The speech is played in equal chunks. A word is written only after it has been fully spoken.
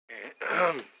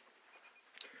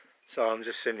So I'm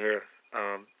just sitting here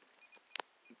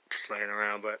playing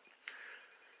around, but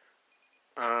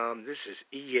this is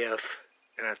EF,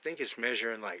 and I think it's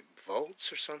measuring like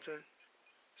volts or something.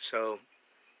 So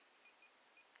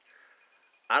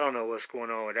I don't know what's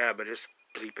going on with that, but it's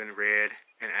bleeping red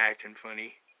and acting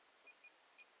funny.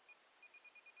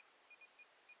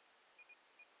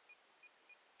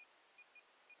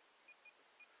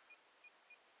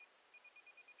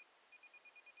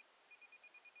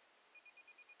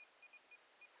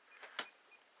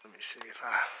 Let me see if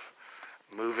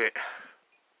I move it.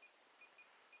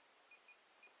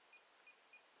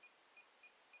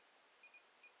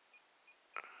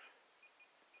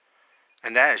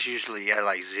 And that's usually at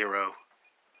like 0.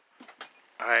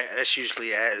 Alright, that's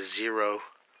usually at 0.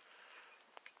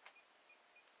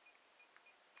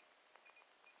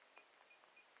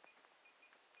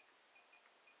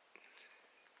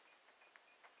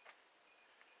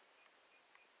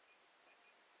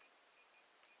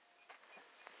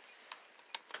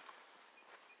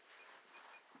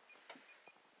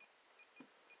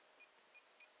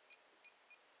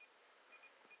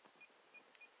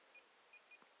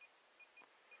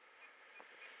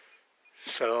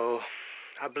 So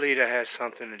I believe that has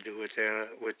something to do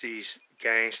with these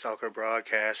gang stalker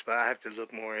broadcasts, but I have to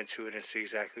look more into it and see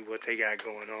exactly what they got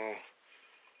going on.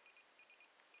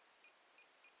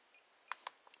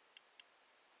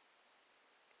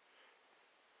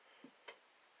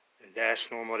 And that's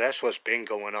normal. That's what's been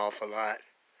going off a lot.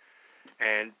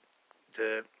 And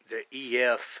the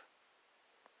EF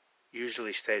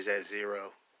usually stays at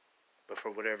 0, but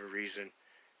for whatever reason,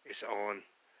 it's on.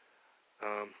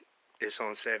 It's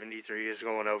on 73. It's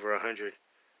going over 100.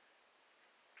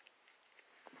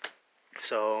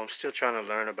 So I'm still trying to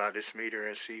learn about this meter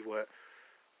and see what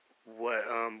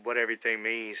everything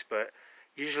means. But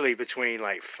usually between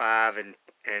like 5 and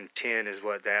 10 is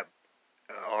what that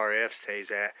RF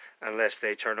stays at, unless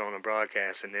they turn on the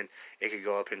broadcast, and then it could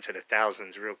go up into the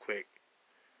thousands real quick.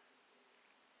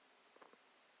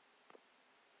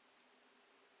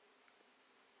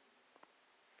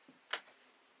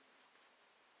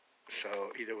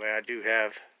 So either way, I do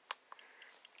have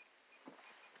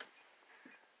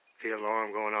the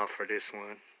alarm going off for this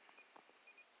one.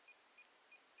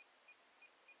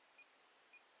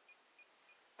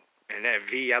 And that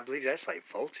V, I believe that's like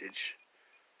voltage.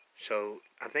 So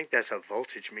I think that's a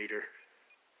voltage meter.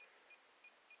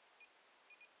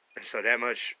 And so that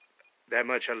much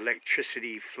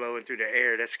electricity flowing through the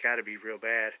air, that's got to be real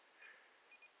bad.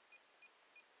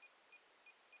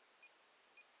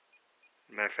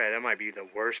 Matter of fact, that might be the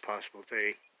worst possible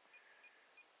thing.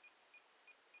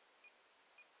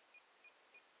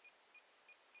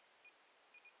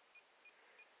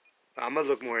 I'm gonna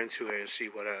look more into it and see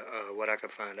what I can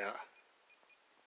find out.